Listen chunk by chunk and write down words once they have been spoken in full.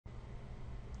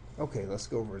Okay, let's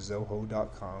go over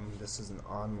Zoho.com. This is an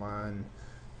online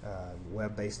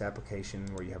web-based application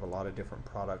where you have a lot of different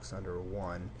products under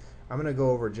one. I'm going to go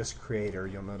over just Creator.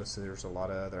 You'll notice that there's a lot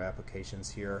of other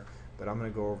applications here, but I'm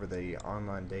going to go over the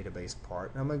online database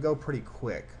part. And I'm going to go pretty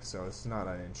quick, so it's not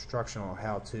an instructional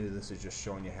how-to. This is just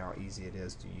showing you how easy it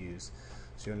is to use.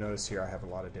 So you'll notice here I have a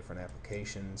lot of different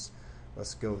applications.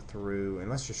 Let's go through and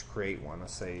let's just create one.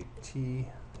 Let's say TLTR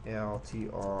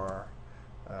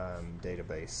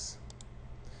database.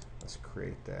 Let's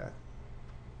create that.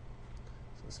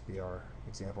 So this will be our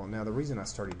example. Now the reason I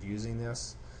started using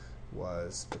this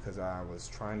was because I was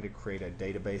trying to create a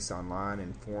database online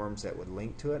and forms that would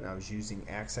link to it, and I was using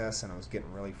Access and I was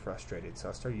getting really frustrated. So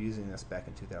I started using this back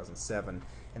in 2007,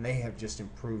 and they have just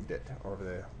improved it over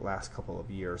the last couple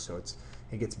of years, so it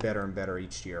gets better and better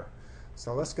each year.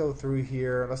 So let's go through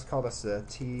here. Let's call this a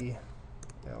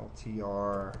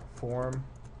TLTR form.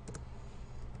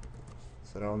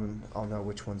 So I'll know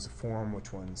which one's a form,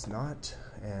 which one's not.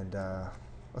 And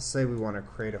let's say we want to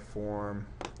create a form.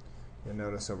 You'll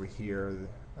notice over here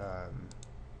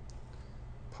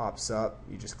pops up.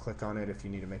 You just click on it if you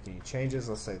need to make any changes.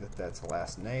 Let's say that that's the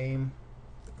last name.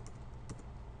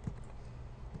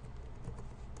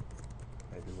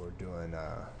 Maybe we're doing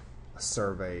a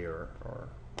survey or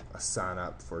a sign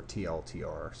up for TLTR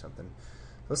or something.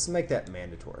 Let's make that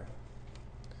mandatory.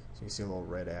 So you see a little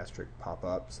red asterisk pop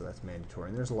up, so that's mandatory.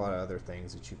 And there's a lot of other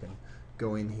things that you can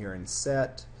go in here and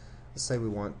set. Let's say we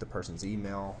want the person's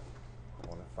email. I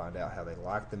want to find out how they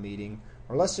like the meeting.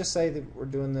 Or let's just say that we're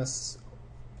doing this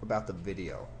about the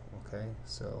video. Okay,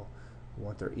 so we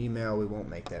want their email. We won't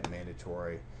make that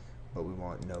mandatory, but we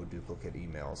want no duplicate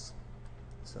emails.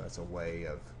 So that's a way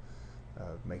of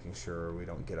making sure we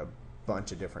don't get a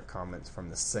bunch of different comments from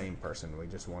the same person. We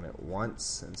just want it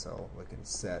once, and so we can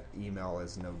set email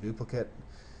as no duplicate,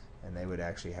 and they would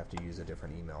actually have to use a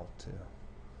different email to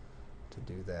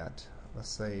do that. Let's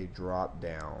say drop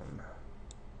down.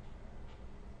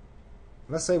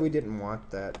 Let's say we didn't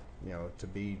want that, to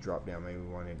be drop down. Maybe we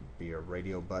want it to be a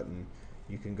radio button.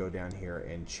 You can go down here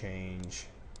and change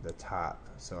the type,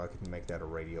 so I can make that a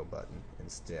radio button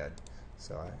instead.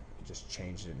 So I just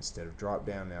changed it. Instead of drop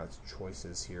down, now it's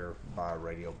choices here by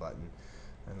radio button.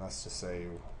 And let's just say,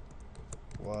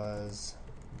 was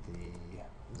the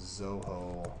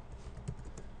Zoho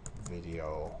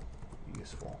video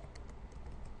useful?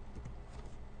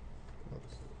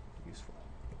 Oops, useful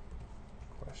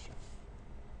question.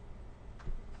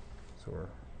 So in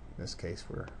this case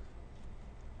we're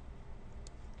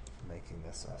making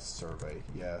this a survey.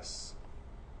 Yes,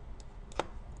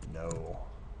 no,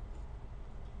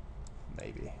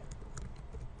 maybe.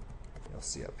 You'll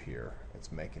see up here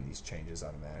it's making these changes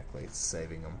automatically. It's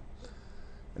saving them.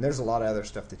 And there's a lot of other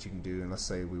stuff that you can do. And let's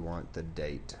say we want the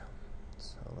date.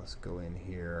 So let's go in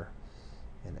here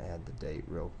and add the date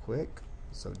real quick.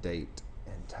 So date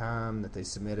and time that they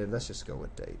submitted. Let's just go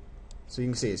with date. So you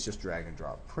can see it's just drag and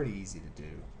drop. Pretty easy to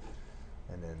do.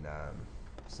 And then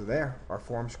so there, our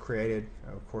form's created.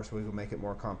 Of course we can make it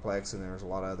more complex, and there's a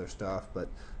lot of other stuff, but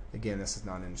again, this is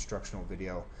not an instructional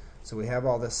video. So we have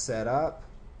all this set up.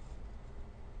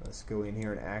 Let's go in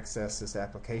here and access this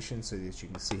application so that you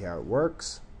can see how it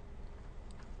works.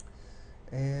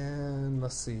 And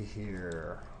let's see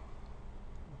here.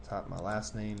 I'll type my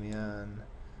last name in,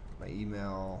 my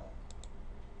email.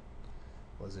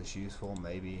 Was this useful?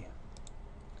 Maybe.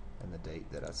 And the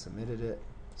date that I submitted it.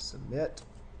 Submit.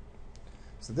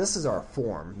 So this is our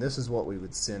form. This is what we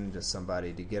would send to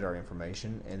somebody to get our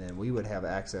information, and then we would have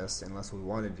access, unless we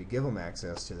wanted to give them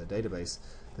access to the database.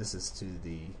 This is to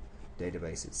the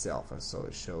database itself, and so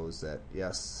it shows that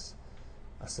yes,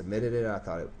 I submitted it. I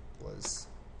thought it was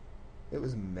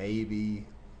maybe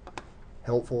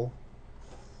helpful,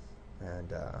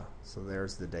 and so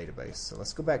there's the database. So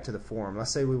let's go back to the form. Let's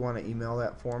say we want to email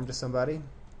that form to somebody.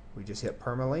 We just hit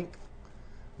permalink.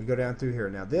 We go down through here.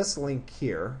 Now this link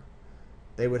here,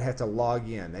 they would have to log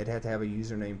in. They'd have to have a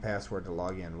username, password to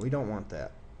log in. We don't want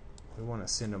that. We want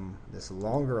to send them this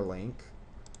longer link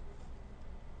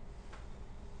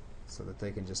so that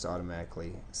they can just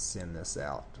automatically send this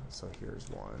out. So here's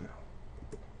one.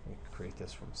 We create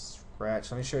this from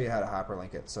scratch. Let me show you how to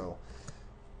hyperlink it. So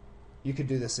you could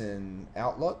do this in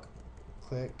Outlook.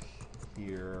 Click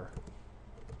here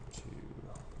to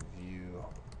view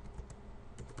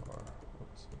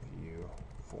view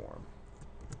form.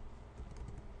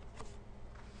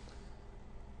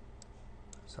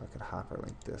 So I could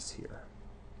hyperlink this here.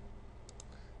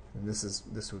 And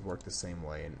this would work the same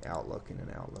way in Outlook, in an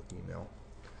Outlook email.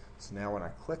 So now when I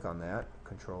click on that,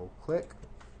 control click,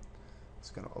 it's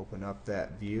going to open up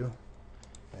that view,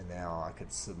 and now I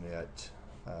could submit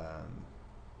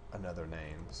another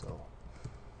name. So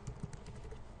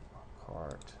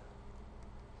cart.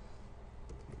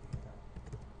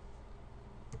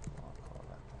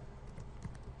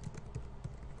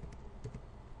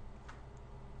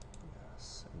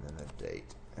 Yes, and then the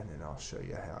date, and then I'll show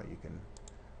you how you can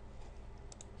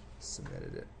submit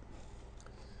it.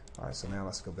 Alright, so now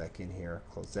let's go back in here,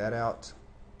 close that out,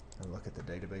 and look at the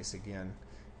database again.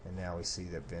 And now we see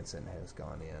that Vincent has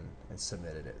gone in and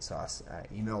submitted it. So I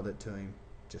emailed it to him,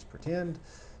 just pretend,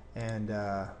 and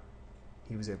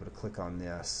he was able to click on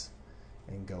this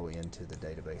and go into the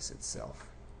database itself.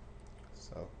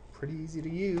 So pretty easy to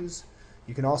use.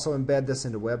 You can also embed this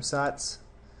into websites.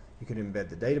 You can embed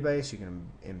the database, you can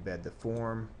embed the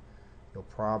form. You'll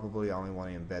probably only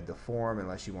want to embed the form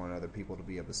unless you want other people to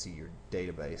be able to see your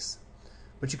database.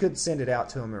 But you could send it out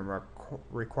to them and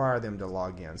require them to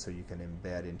log in so you can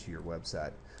embed into your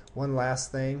website. One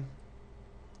last thing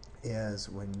is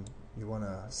when you want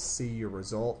to see your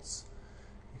results,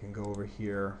 you can go over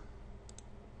here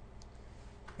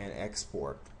and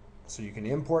export. So you can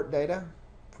import data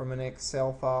from an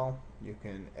Excel file. You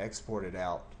can export it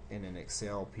out in an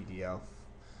Excel, PDF,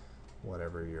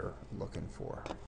 whatever you're looking for.